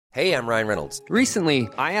Hey, I'm Ryan Reynolds. Recently,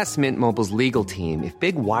 I asked Mint Mobile's legal team if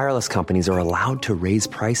big wireless companies are allowed to raise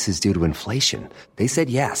prices due to inflation. They said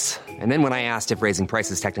yes. And then when I asked if raising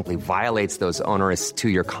prices technically violates those onerous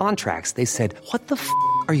two-year contracts, they said, "What the f***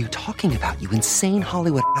 are you talking about, you insane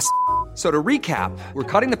Hollywood ass?" So to recap, we're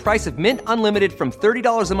cutting the price of Mint Unlimited from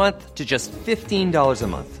 $30 a month to just $15 a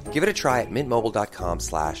month. Give it a try at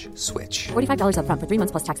mintmobile.com/switch. $45 up front for 3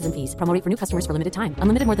 months plus taxes and fees. Promo rate for new customers for limited time.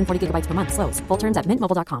 Unlimited more than 40 gigabytes per month. Slows full terms at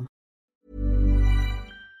mintmobile.com.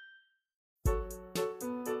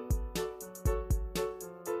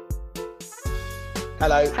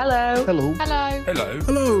 Hello. Hello. Hello. Hello. Hello.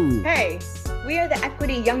 Hello. Hey, we are the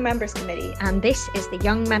Equity Young Members Committee, and this is the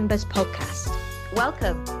Young Members Podcast.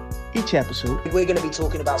 welcome. Each episode, we're going to be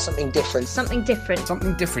talking about something different. Something different.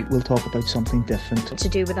 Something different. We'll talk about something different. To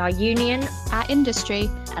do with our union, Our industry,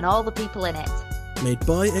 and all the people in it. Made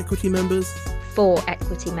by equity members. for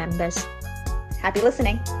equity members. Happy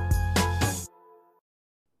listening.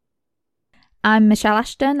 I'm Michelle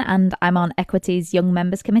Ashton and I'm on Equity's Young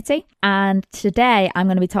Members Committee. And today I'm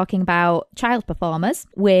going to be talking about child performers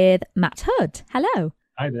with Matt Hood. Hello.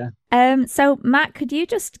 Hi there. So Matt, could you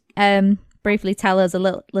just briefly tell us a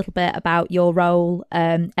little bit about your role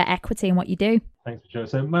at Equity and what you do? Thanks, Michelle.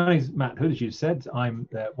 So my name is Matt Hood, as you said. I'm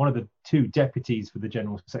one of the two deputies for the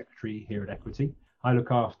General Secretary here at Equity. I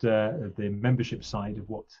look after the membership side of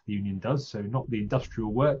what the union does, so not the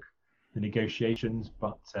industrial work, the negotiations,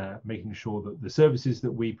 but making sure that the services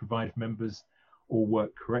that we provide for members all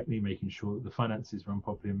work correctly, making sure that the finances run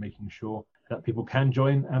properly, and making sure that people can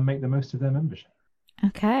join and make the most of their membership.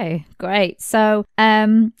 Okay, great. So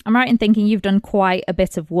I'm right in thinking you've done quite a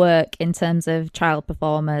bit of work in terms of child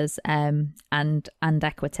performers and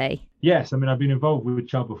equity. Yes, I mean, I've been involved with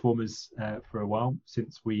child performers for a while,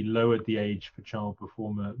 since we lowered the age for child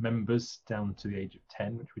performer members down to the age of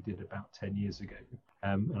 10, which we did about 10 years ago.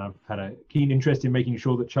 And I've had a keen interest in making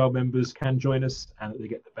sure that child members can join us and that they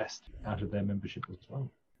get the best out of their membership as well.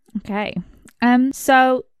 Okay.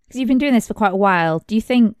 So, because you've been doing this for quite a while, do you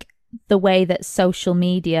think the way that social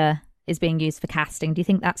media is being used for casting, do you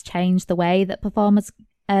think that's changed the way that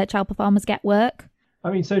child performers get work? I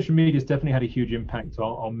mean, social media has definitely had a huge impact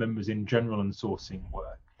on members in general and sourcing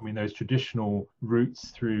work. I mean, those traditional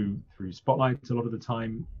routes through Spotlight a lot of the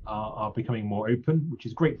time are becoming more open, which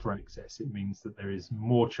is great for access. It means that there is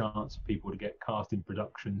more chance for people to get cast in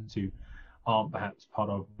productions who aren't perhaps part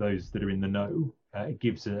of those that are in the know. It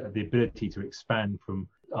gives the ability to expand from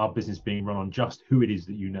our business being run on just who it is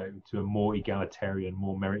that you know to a more egalitarian,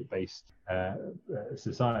 more merit-based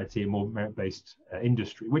society, a more merit-based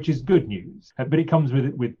industry, which is good news. But it comes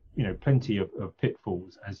with plenty of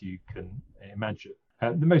pitfalls, as you can imagine.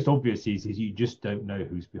 The most obvious is you just don't know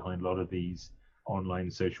who's behind a lot of these online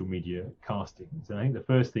social media castings. And I think the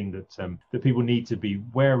first thing that people need to be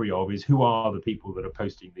wary of is who are the people that are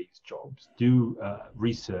posting these jobs. Do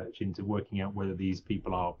research into working out whether these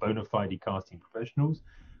people are bona fide casting professionals.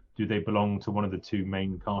 Do they belong to one of the two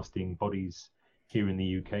main casting bodies here in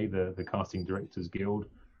the UK, the Casting Directors Guild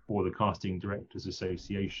or the Casting Directors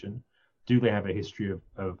Association? Do they have a history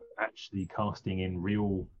of actually casting in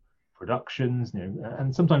real productions?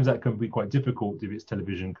 And sometimes that can be quite difficult if it's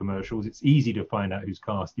television commercials. It's easy to find out who's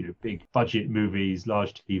cast, big budget movies,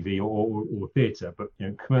 large TV or theatre, but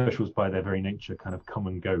commercials by their very nature kind of come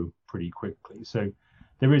and go pretty quickly. So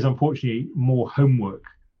there is unfortunately more homework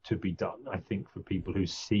to be done, I think, for people who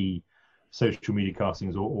see social media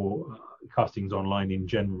castings or castings online in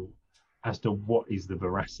general, as to what is the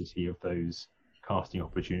veracity of those casting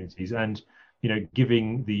opportunities, and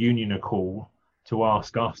giving the union a call to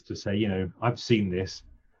ask us to say, I've seen this,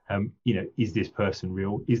 is this person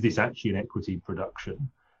real? Is this actually an equity production?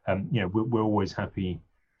 We're always happy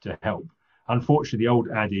to help. Unfortunately, the old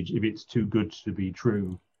adage, if it's too good to be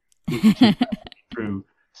true, it's too good to be true,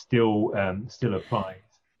 still applies.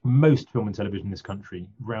 Most film and television in this country,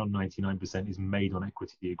 around 99%, is made on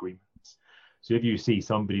equity agreements. So if you see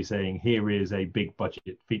somebody saying, here is a big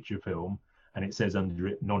budget feature film, and it says under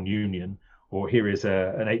it non-union, or here is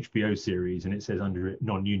an HBO series and it says under it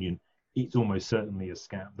non-union, it's almost certainly a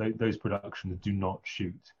scam. Those productions do not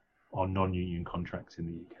shoot on non-union contracts in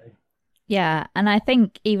the UK. Yeah, and I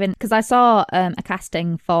think even because I saw a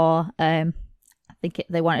casting for I think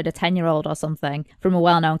they wanted a 10-year-old or something from a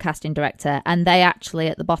well-known casting director, and they actually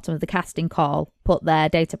at the bottom of the casting call put their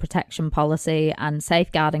data protection policy and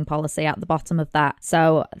safeguarding policy at the bottom of that.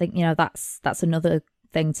 So I think that's another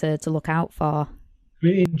thing to look out for. I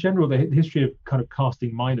mean, in general, the history of kind of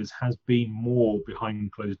casting minors has been more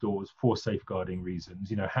behind closed doors for safeguarding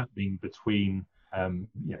reasons, happening between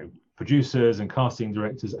producers and casting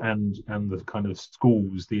directors and the kind of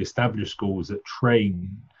schools, the established schools that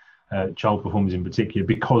train child performers in particular,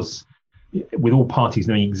 because with all parties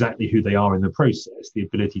knowing exactly who they are in the process, the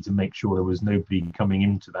ability to make sure there was nobody coming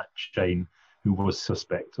into that chain who was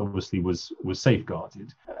suspect obviously was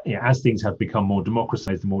safeguarded. As things have become more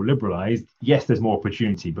democratized and more liberalized, yes, there's more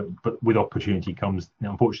opportunity, but with opportunity comes,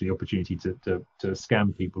 unfortunately, opportunity to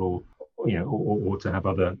scam people or to have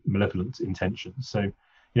other malevolent intentions. So,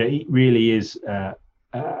 it really is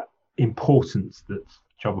important that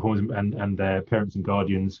child performers and their parents and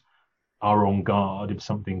guardians are on guard if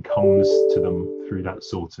something comes to them through that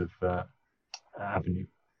sort of avenue.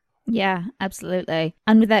 Yeah, absolutely.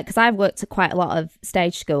 And with that, because I've worked at quite a lot of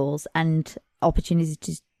stage schools, and opportunities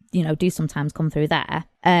to, do sometimes come through there.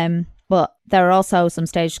 But there are also some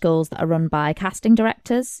stage schools that are run by casting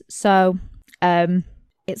directors. So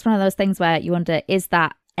it's one of those things where you wonder, is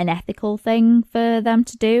that an ethical thing for them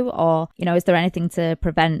to do? Or, is there anything to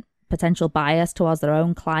prevent potential bias towards their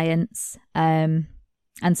own clients? And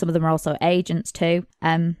some of them are also agents too.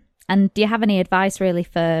 And do you have any advice really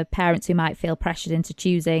for parents who might feel pressured into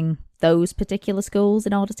choosing those particular schools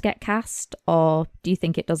in order to get cast? Or do you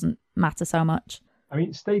think it doesn't matter so much? I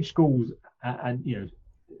mean, stage schools and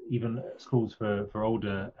even schools for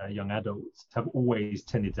older young adults have always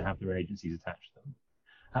tended to have their agencies attached to them.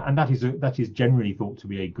 And that is generally thought to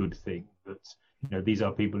be a good thing, that these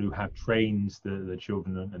are people who have trained the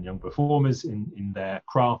children and young performers in their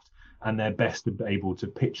craft, and they're best able to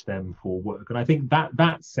pitch them for work. And I think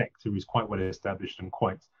that sector is quite well established and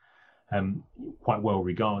quite well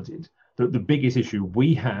regarded. The biggest issue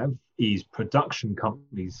we have is production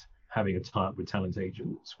companies having a tie-up with talent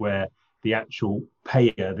agents, where the actual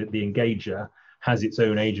payer, the engager, has its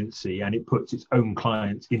own agency and it puts its own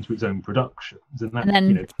clients into its own productions. And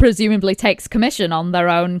then presumably takes commission on their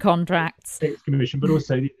own contracts. Takes commission, but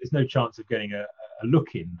also there's no chance of getting a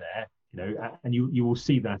look in there. And you will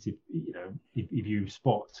see that if you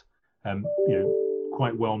spot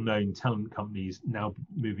quite well-known talent companies now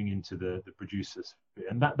moving into the producers,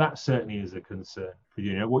 and that certainly is a concern.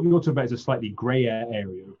 What you're talking about is a slightly grey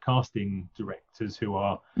area of casting directors who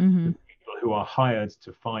are the people who are hired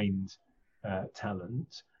to find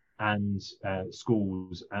talent, and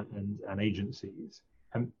schools and agencies.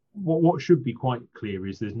 And what should be quite clear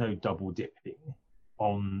is there's no double dipping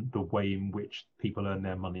on the way in which people earn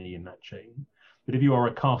their money in that chain. But if you are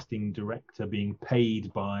a casting director being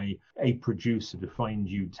paid by a producer to find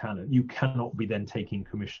you talent, you cannot be then taking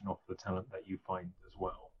commission off the talent that you find as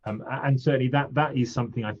well. And certainly that is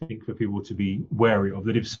something I think for people to be wary of,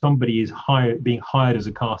 that if somebody is being hired as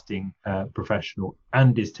a casting professional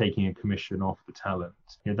and is taking a commission off the talent,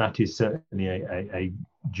 that is certainly a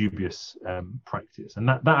dubious practice. And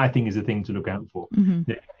that I think is a thing to look out for.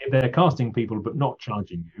 If they're casting people but not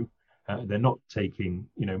charging you, they're not taking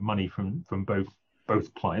money from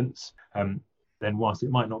both clients, then whilst it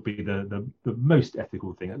might not be the most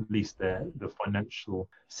ethical thing, at least the financial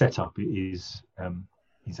setup is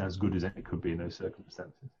as good as it could be in those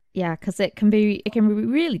circumstances. Yeah, because it can be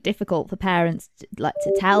really difficult for parents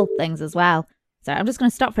to tell things as well. So I'm just going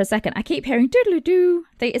to stop for a second. I keep hearing doodly-doo.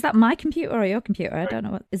 Is that my computer or your computer? I don't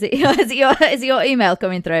know. What is it? Is your email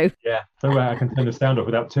coming through? Yeah. So I can turn the sound off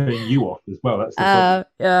without turning you off as well. That's the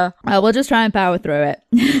problem. Yeah. We'll just try and power through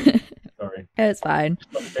it. Sorry. It's fine.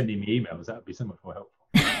 Stop sending me emails. That would be so much more helpful.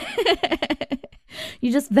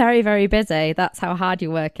 You're just very, very busy. That's how hard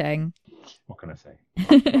you're working. What can I say?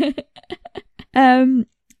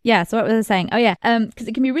 Yeah, so what was I saying? Oh yeah, because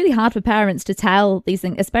it can be really hard for parents to tell these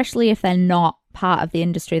things, especially if they're not part of the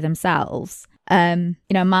industry themselves.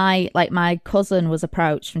 My cousin was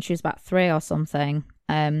approached when she was about 3 or something,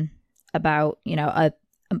 about a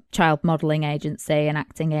child modelling agency, an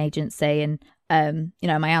acting agency, and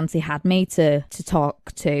my auntie had me to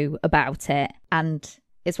talk to about it. And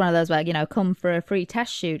it's one of those where, come for a free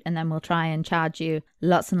test shoot and then we'll try and charge you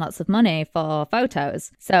lots and lots of money for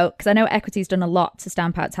photos. So, because I know Equity's done a lot to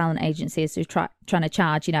stamp out talent agencies who trying to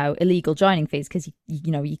charge, illegal joining fees, because,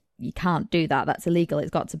 you can't do that. That's illegal.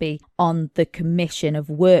 It's got to be on the commission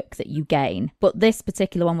of work that you gain. But this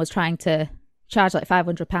particular one was trying to charge like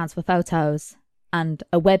 £500 for photos and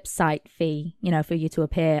a website fee, for you to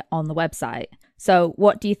appear on the website. So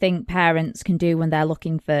what do you think parents can do when they're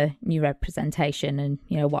looking for new representation, and,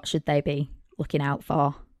 what should they be looking out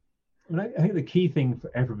for? I think the key thing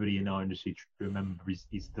for everybody in our industry to remember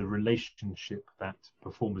is the relationship that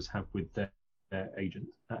performers have with their agent.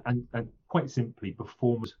 And quite simply,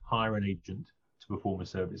 performers hire an agent to perform a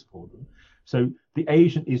service for them. So the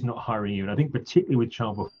agent is not hiring you. And I think particularly with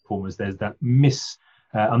child performers, there's that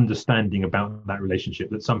understanding about that relationship,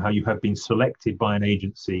 that somehow you have been selected by an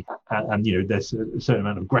agency, and there's a certain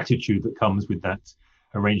amount of gratitude that comes with that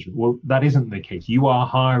arrangement. Well, that isn't the case. You are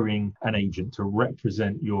hiring an agent to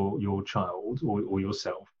represent your child or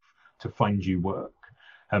yourself to find you work.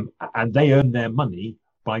 And they earn their money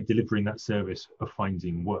by delivering that service of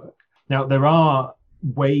finding work. Now, there are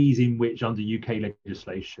ways in which under UK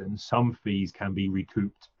legislation, some fees can be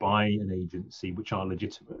recouped by an agency which are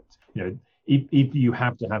legitimate. If you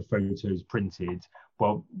have to have photos printed,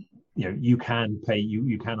 well, you can pay,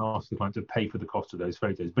 you can ask the client to pay for the cost of those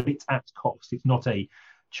photos, but it's at cost. It's not a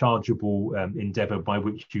chargeable endeavor by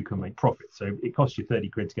which you can make profit. So it costs you 30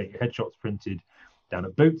 quid to get your headshots printed down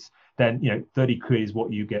at Boots, then 30 quid is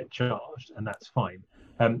what you get charged, and that's fine.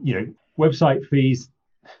 Website fees,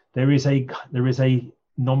 there is a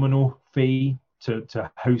nominal fee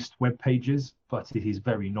to host web pages, but it is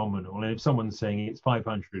very nominal. And if someone's saying it's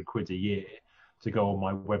 500 quid a year to go on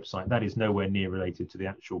my website, that is nowhere near related to the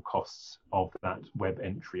actual costs of that web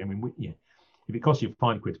entry. I mean, if it costs you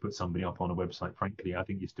 5 quid to put somebody up on a website, frankly, I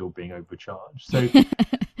think you're still being overcharged. So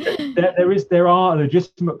there are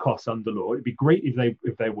legitimate costs under law. It'd be great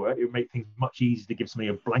if they were. It would make things much easier to give somebody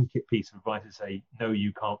a blanket piece of advice and say, no,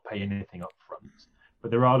 you can't pay anything up front. But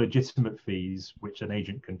there are legitimate fees which an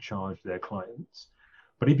agent can charge their clients.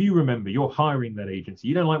 But if you remember, you're hiring that agency,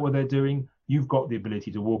 you don't like what they're doing, you've got the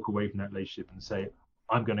ability to walk away from that relationship and say,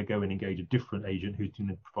 I'm going to go and engage a different agent who's going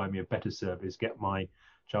to provide me a better service, get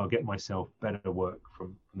myself better work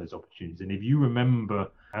from those opportunities. And if you remember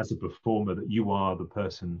as a performer that you are the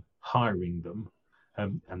person hiring them,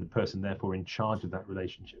 and the person therefore in charge of that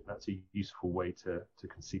relationship, that's a useful way to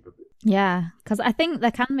conceive of it. Yeah, because I think there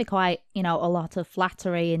can be quite, a lot of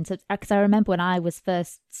flattery into, because I remember when I was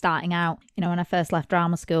first starting out, when I first left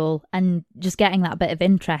drama school and just getting that bit of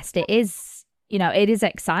interest, it is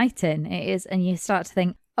exciting. It is, and you start to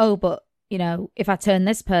think, oh, but, if I turn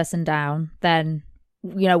this person down, then,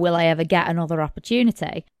 will I ever get another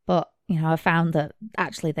opportunity? But, I found that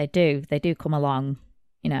actually they do come along,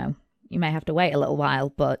 You may have to wait a little while,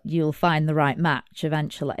 but you'll find the right match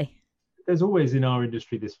eventually. There's always in our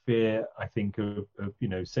industry this fear, I think, of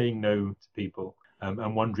saying no to people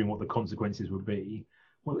and wondering what the consequences would be.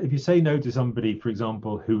 Well, if you say no to somebody, for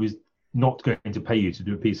example, who is not going to pay you to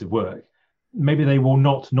do a piece of work, maybe they will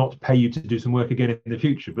not pay you to do some work again in the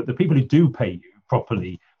future. But the people who do pay you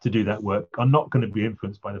properly to do that work are not going to be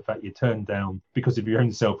influenced by the fact you turned down because of your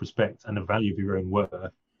own self-respect and the value of your own worth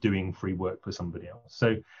doing free work for somebody else.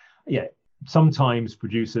 So, yeah, sometimes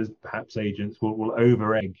producers, perhaps agents, will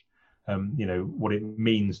over-egg, what it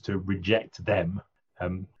means to reject them,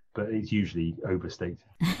 but it's usually overstated.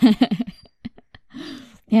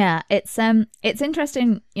 Yeah, it's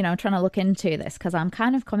interesting, trying to look into this because I'm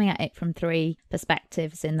kind of coming at it from three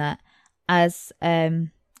perspectives in that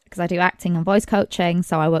because I do acting and voice coaching,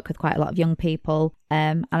 so I work with quite a lot of young people,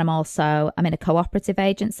 and I'm in a cooperative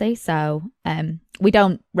agency, so we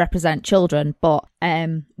don't represent children, but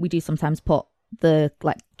we do sometimes put the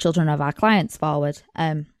children of our clients forward.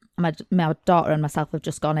 My daughter and myself have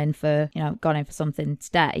just gone in for something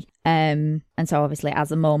today, and so obviously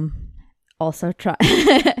as a mum, also try.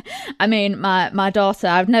 I mean, my daughter,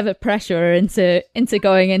 I've never pressure her into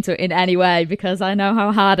going into it in any way because I know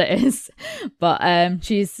how hard it is. But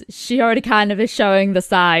she already kind of is showing the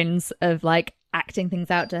signs of acting things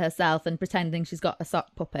out to herself and pretending she's got a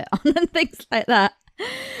sock puppet on and things like that.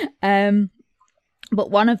 But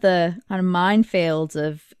one of the kind of minefields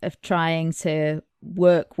of trying to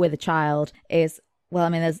work with a child is,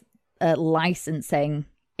 there's licensing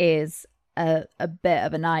is a bit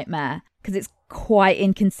of a nightmare because it's quite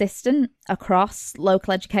inconsistent across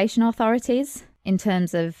local education authorities in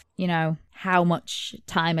terms of, how much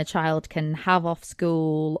time a child can have off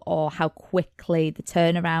school or how quickly the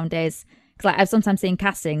turnaround is. Because I've sometimes seen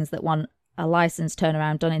castings that want a license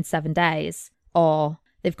turnaround done in 7 days, or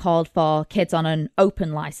they've called for kids on an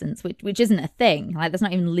open license, which isn't a thing. That's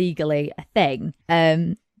not even legally a thing.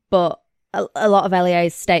 But a lot of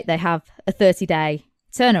LEAs state they have a 30-day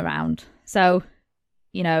turnaround. So,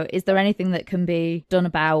 is there anything that can be done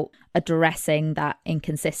about addressing that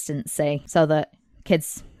inconsistency so that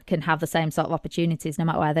kids can have the same sort of opportunities no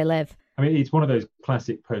matter where they live? I mean, it's one of those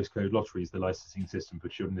classic postcode lotteries, the licensing system for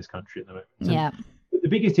children in this country at the moment. Yeah. The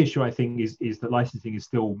biggest issue, I think, is that licensing is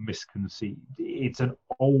still misconceived. It's an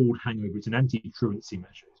old hangover. It's an anti-truancy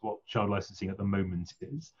measure. It's what child licensing at the moment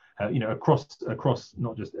is. Across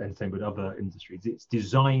not just entertainment but other industries. It's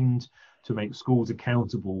designed to make schools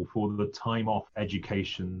accountable for the time off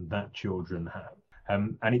education that children have.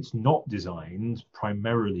 And it's not designed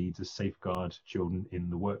primarily to safeguard children in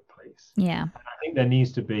the workplace. Yeah. And I think there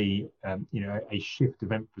needs to be, a shift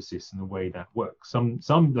of emphasis in the way that works. Some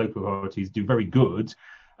local authorities do very good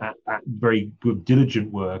at very good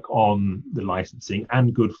diligent work on the licensing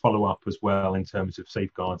and good follow-up as well in terms of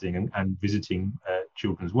safeguarding and visiting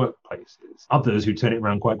children's workplaces. Others who turn it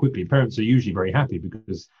around quite quickly. Parents are usually very happy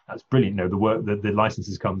because that's brilliant. The work that the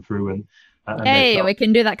licenses come through and hey, we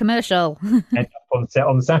can do that commercial. End up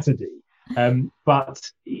on Saturday.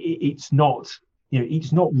 But it's not,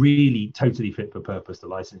 it's not really totally fit for purpose, the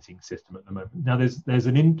licensing system at the moment. Now, there's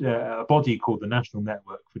a body called the National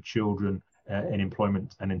Network for Children in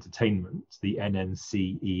Employment and Entertainment, the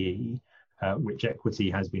NNCEE, which Equity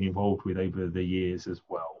has been involved with over the years as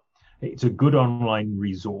well. It's a good online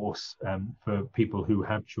resource for people who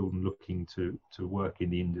have children looking to work in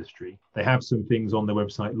the industry. They have some things on their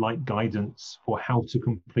website like guidance for how to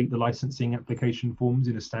complete the licensing application forms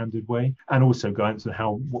in a standard way, and also guidance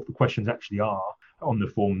on what the questions actually are on the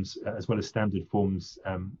forms, as well as standard forms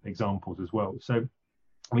examples as well. So,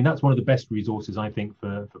 I mean, that's one of the best resources, I think,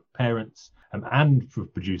 for parents and for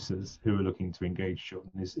producers who are looking to engage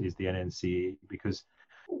children is the NNCE, because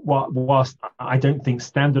whilst I don't think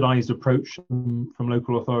standardized approach from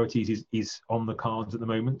local authorities is on the cards at the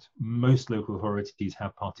moment, most local authorities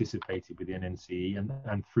have participated with the NNCE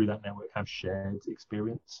and through that network have shared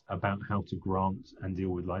experience about how to grant and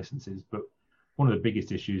deal with licenses. But one of the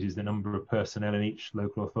biggest issues is the number of personnel in each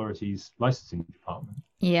local authority's licensing department.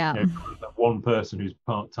 Yeah. One person who's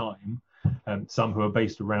part-time, some who are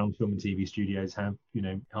based around film and TV studios have,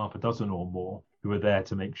 half a dozen or more who are there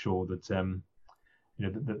to make sure that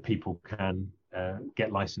that people can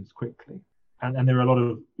get licensed quickly. And there are a lot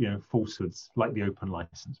of falsehoods like the open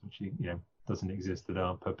license, which doesn't exist, that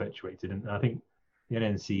are perpetuated. And I think the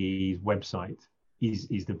NNCE's website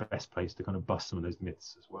is the best place to kind of bust some of those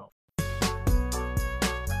myths as well.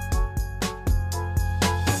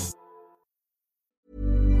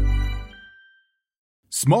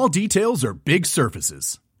 Small details are big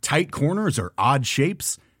surfaces. Tight corners are odd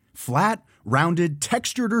shapes. Flat, rounded,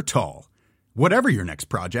 textured, or tall. Whatever your next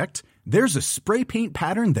project, there's a spray paint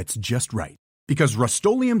pattern that's just right. Because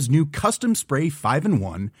Rust-Oleum's new Custom Spray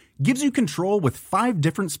 5-in-1 gives you control with 5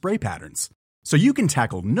 different spray patterns. So you can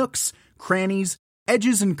tackle nooks, crannies,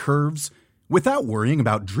 edges, and curves without worrying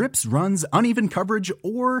about drips, runs, uneven coverage,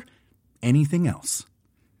 or anything else.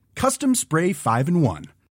 Custom Spray 5-in-1.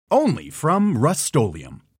 Only from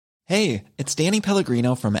Rust-Oleum. Hey, it's Danny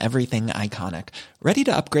Pellegrino from Everything Iconic. Ready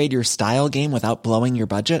to upgrade your style game without blowing your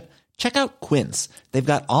budget? Check out Quince. They've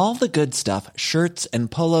got all the good stuff, shirts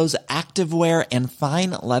and polos, activewear, and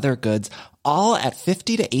fine leather goods, all at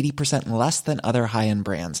 50 to 80% less than other high-end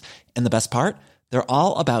brands. And the best part? They're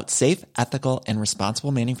all about safe, ethical, and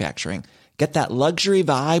responsible manufacturing. Get that luxury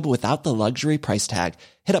vibe without the luxury price tag.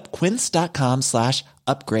 Hit up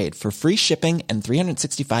quince.com/upgrade for free shipping and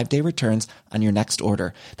 365-day returns on your next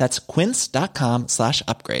order. That's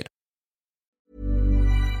quince.com/upgrade.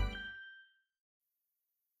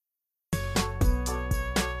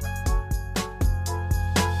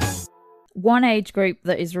 One age group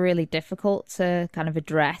that is really difficult to kind of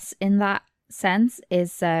address in that sense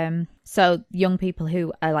is so young people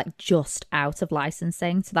who are like just out of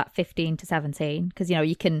licensing, so that 15 to 17, because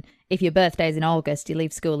you can, if your birthday's in August, you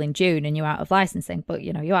leave school in June and you're out of licensing, but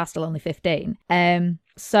you are still only 15.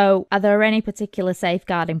 So are there any particular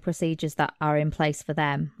safeguarding procedures that are in place for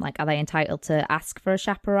them? Like, are they entitled to ask for a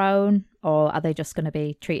chaperone, or are they just going to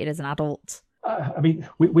be treated as an adult? I mean,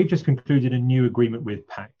 we just concluded a new agreement with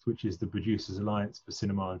PACT, which is the Producers Alliance for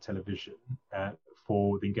Cinema and Television,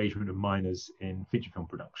 for the engagement of minors in feature film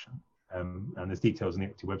production. And there's details on the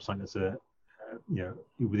Equity website. That's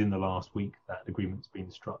within the last week that agreement's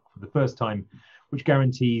been struck for the first time, which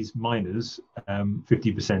guarantees minors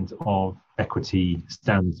 50% of Equity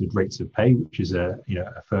standard rates of pay, which is a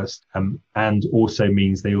first, and also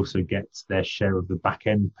means they also get their share of the back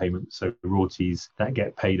end payments, so royalties that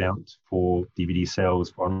get paid out for DVD sales,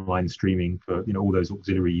 for online streaming, for all those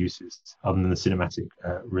auxiliary uses other than the cinematic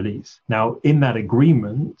release. Now, in that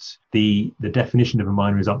agreement, the definition of a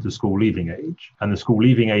minor is up to school leaving age, and the school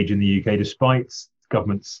leaving age in the UK, despite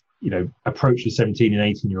government's approach to 17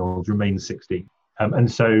 and 18-year-olds, remains 16.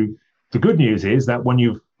 And so the good news is that when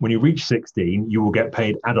you reach 16, you will get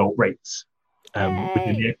paid adult rates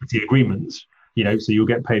within the Equity agreements. So you'll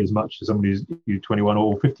get paid as much as somebody who's 21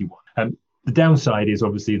 or 51. The downside is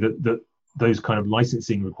obviously that those kind of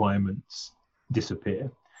licensing requirements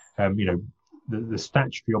disappear. The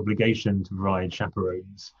statutory obligation to provide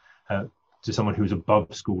chaperones to someone who's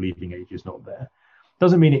above school leaving age is not there.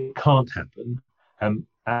 Doesn't mean it can't happen. And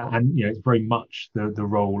it's very much the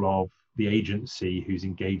role of the agency who's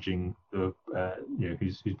engaging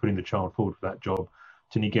who's putting the child forward for that job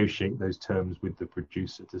to negotiate those terms with the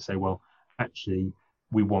producer to say, well, actually,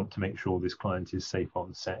 we want to make sure this client is safe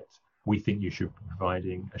on set. We think you should be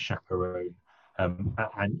providing a chaperone.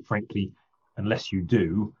 And frankly, unless you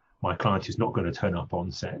do, my client is not going to turn up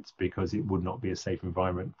on set because it would not be a safe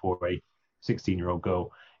environment for a 16-year-old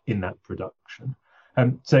girl in that production.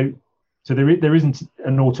 So there isn't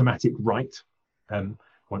an automatic right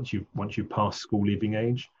once you pass school leaving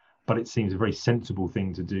age, but it seems a very sensible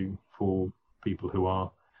thing to do for people who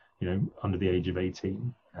are, under the age of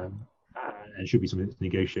 18, and should be something that's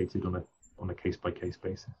negotiated on a case-by-case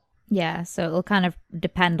basis. Yeah, so it'll kind of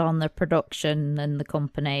depend on the production and the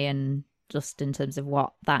company, and just in terms of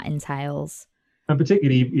what that entails. And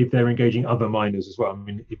particularly if they're engaging other minors as well. I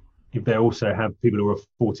mean, if they also have people who are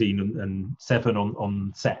 14 and 7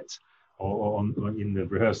 on set or in the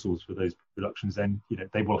rehearsals for those productions, then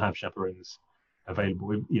they will have chaperones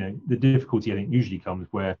available. The difficulty I think usually comes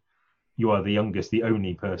where you are the youngest, the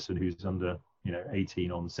only person who's under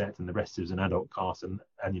 18 on set, and the rest is an adult cast, and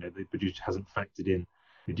the producer hasn't factored in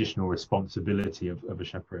the additional responsibility of a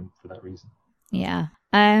chaperone for that reason. Yeah.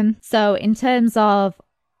 So in terms of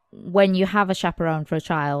when you have a chaperone for a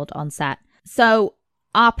child on set, so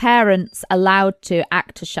are parents allowed to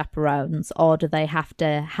act as chaperones, or do they have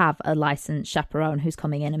to have a licensed chaperone who's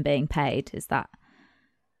coming in and being paid? Is that?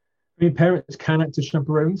 I mean, parents can act as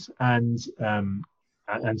chaperones, and some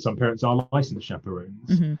parents are licensed chaperones.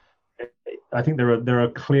 Mm-hmm. I think there are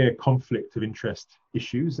clear conflict of interest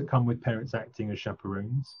issues that come with parents acting as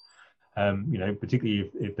chaperones.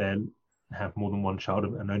 Particularly if they have more than one child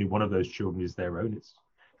and only one of those children is their own. It's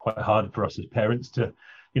quite hard for us as parents to,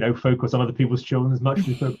 focus on other people's children as much as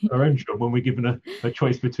we focus on our own children when we're given a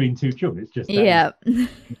choice between two children. It's just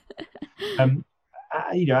and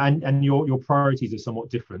your priorities are somewhat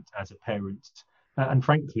different as a parent. And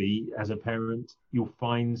frankly, as a parent, you'll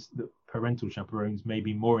find that parental chaperones may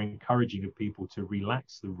be more encouraging of people to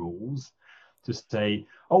relax the rules, to say,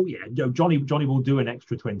 oh yeah, Johnny will do an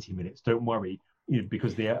extra 20 minutes, don't worry,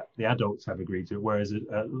 because the adults have agreed to it, whereas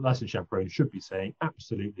a licensed chaperone should be saying,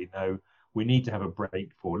 absolutely no, we need to have a break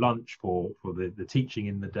for lunch, for the teaching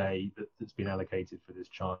in the day that's been allocated for this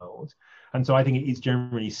child. And so I think it's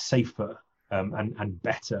generally safer and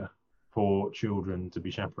better for children to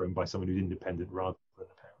be chaperoned by someone who's independent rather than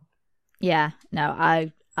a parent. Yeah, no,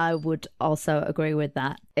 I would also agree with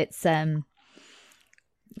that. It's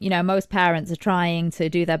most parents are trying to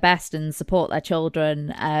do their best and support their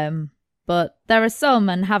children, but there are some,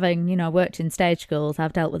 and having worked in stage schools,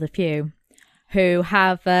 I've dealt with a few who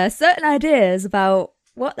have certain ideas about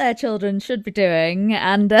what their children should be doing,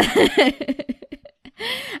 and there's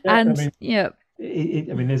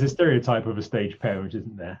a stereotype of a stage parent,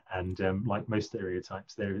 isn't there? And like most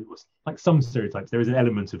stereotypes, there is an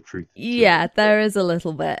element of truth. Yeah, there is a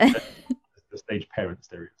little bit. The stage parent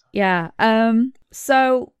stereotype. Yeah.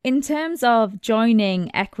 So in terms of joining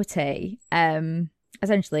Equity,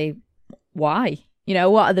 essentially, why?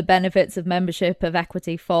 What are the benefits of membership of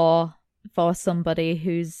Equity for somebody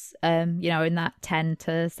who's in that 10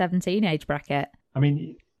 to 17 age bracket? I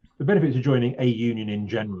mean, the benefits of joining a union in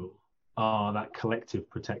general are that collective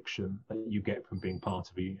protection that you get from being part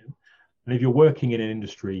of a union. And if you're working in an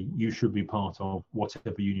industry, you should be part of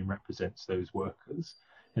whatever union represents those workers.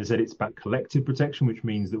 And said it's about collective protection, which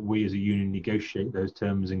means that we as a union negotiate those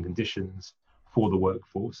terms and conditions for the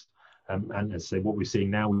workforce. And as I say, what we're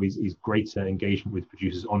seeing now is greater engagement with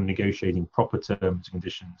producers on negotiating proper terms and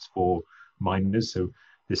conditions for minors. So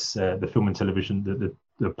this the film and television,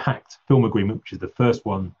 the PACT film agreement, which is the first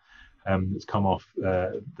one that's come off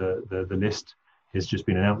the list, has just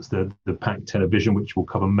been announced. The PACT television, which will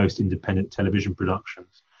cover most independent television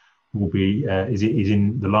productions, will be is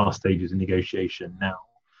in the last stages of negotiation now.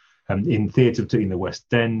 In theatre, particularly in the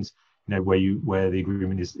West End, where the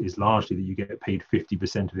agreement is largely that you get paid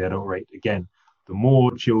 50% of the adult rate. Again, the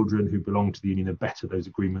more children who belong to the union, the better those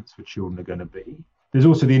agreements for children are going to be. There's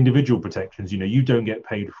also the individual protections. You don't get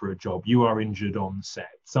paid for a job. You are injured on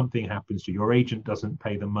set. Something happens to you. Your agent doesn't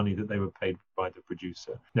pay the money that they were paid by the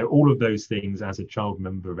producer. Now, all of those things, as a child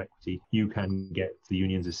member of Equity, you can get the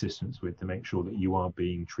union's assistance with to make sure that you are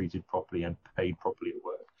being treated properly and paid properly at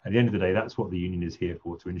work. At the end of the day, that's what the union is here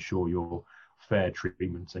for, to ensure your fair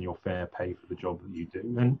treatment and your fair pay for the job that you do.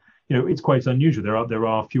 And it's quite unusual. There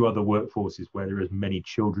are a few other workforces where there are as many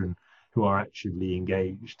children who are actively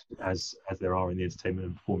engaged as there are in the entertainment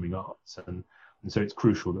and performing arts, and so it's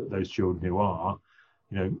crucial that those children who are,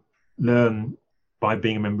 learn by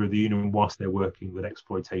being a member of the union whilst they're working, that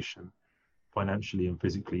exploitation, financially and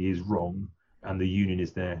physically, is wrong, and the union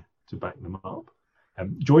is there to back them up.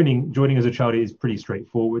 Joining as a child is pretty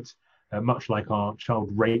straightforward. much like our child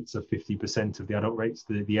rates are 50% of the adult rates,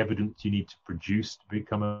 the evidence you need to produce to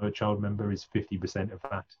become a child member is 50% of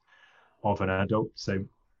that of an adult. So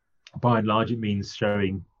by and large, it means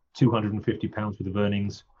showing £250 worth of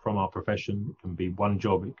earnings from our profession. It can be one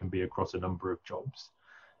job, it can be across a number of jobs,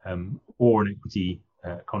 or an equity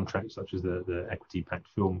contract, such as the equity packed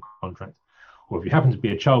film contract. Or if you happen to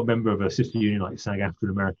be a child member of a sister union like SAG-AFTRA in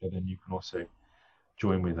America, then you can also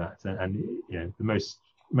join with that. And you know, most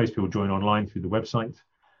people join online through the website,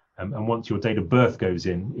 and once your date of birth goes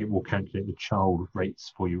in, it will calculate the child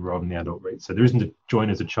rates for you rather than the adult rates. So there isn't a join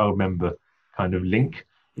as a child member kind of link.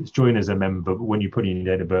 It's join as a member, but when you put in your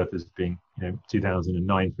date of birth as being,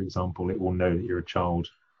 2009, for example, it will know that you're a child,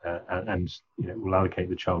 and will allocate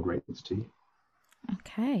the child rates to you.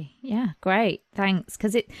 Okay, yeah, great, thanks.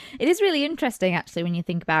 Because it is really interesting, actually, when you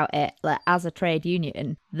think about it, like, as a trade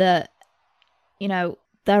union, that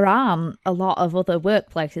there aren't a lot of other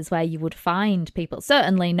workplaces where you would find people,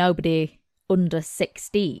 certainly nobody under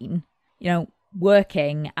 16,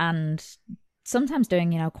 working and sometimes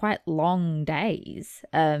doing, quite long days,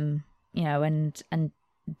 and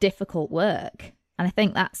difficult work. And I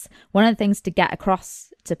think that's one of the things to get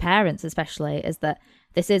across to parents, especially, is that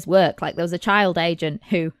this is work. Like, there was a child agent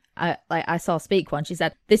who I saw speak once. She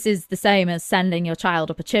said, "This is the same as sending your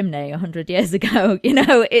child up a chimney 100 years ago."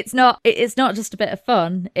 It's not just a bit of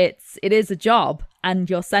fun. It is a job, and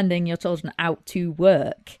you're sending your children out to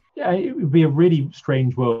work. Yeah, it would be a really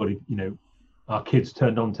strange world if, our kids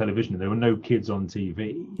turned on television and there were no kids on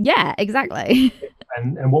TV. Yeah, exactly.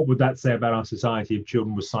 And what would that say about our society if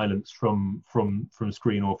children were silenced from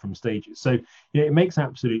screen or from stages? So it makes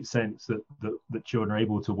absolute sense that children are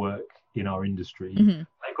able to work in our industry. Mm-hmm.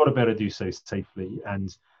 They've got to better do so safely,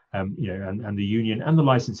 and and the union and the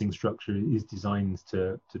licensing structure is designed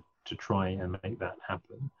to try and make that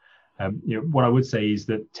happen. What I would say is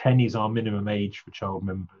that 10 is our minimum age for child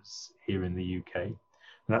members here in the UK.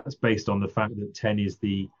 That's based on the fact that 10 is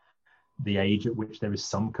the age at which there is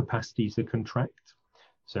some capacity to contract.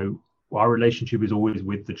 So our relationship is always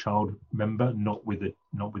with the child member, not with the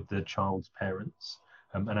child's parents.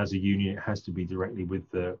 And as a union, it has to be directly with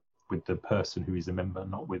the person who is a member,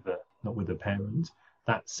 not with the parent.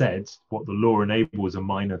 That said, what the law enables a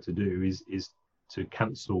minor to do is to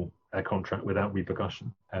cancel a contract without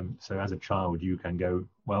repercussion. So as a child, you can go,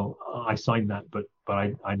 well, I signed that, but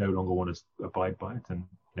I no longer want to abide by it, and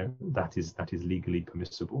that is legally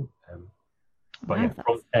permissible. But yeah,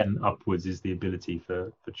 from 10 upwards is the ability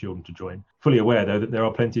for children to join. Fully aware, though, that there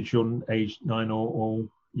are plenty of children aged 9 or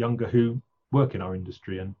younger who work in our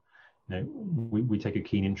industry, and we take a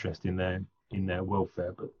keen interest in their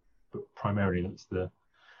welfare, but primarily that's the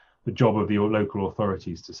job of the local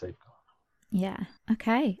authorities to safeguard. Yeah.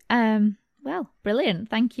 Okay. Well, brilliant.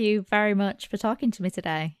 Thank you very much for talking to me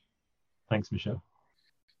today. Thanks, Michelle.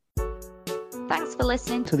 Thanks for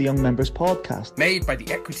listening to the Young Members Podcast, made by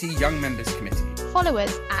the Equity Young Members Committee. Follow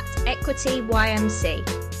us at Equity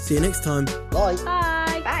YMC. See you next time. Bye.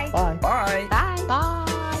 Bye. Bye. Bye. Bye. Bye.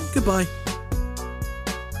 Bye. Goodbye.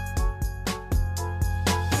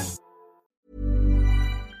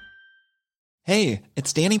 Hey,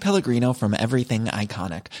 it's Danny Pellegrino from Everything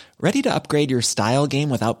Iconic. Ready to upgrade your style game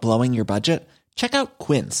without blowing your budget? Check out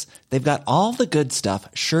Quince. They've got all the good stuff,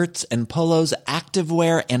 shirts and polos,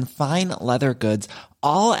 activewear, and fine leather goods,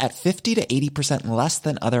 all at 50 to 80% less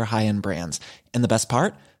than other high-end brands. And the best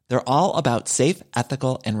part? They're all about safe,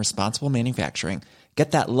 ethical, and responsible manufacturing.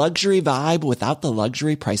 Get that luxury vibe without the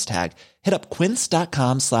luxury price tag. Hit up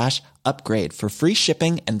quince.com/upgrade for free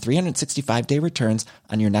shipping and 365-day returns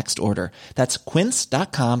on your next order. That's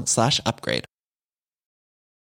quince.com/upgrade.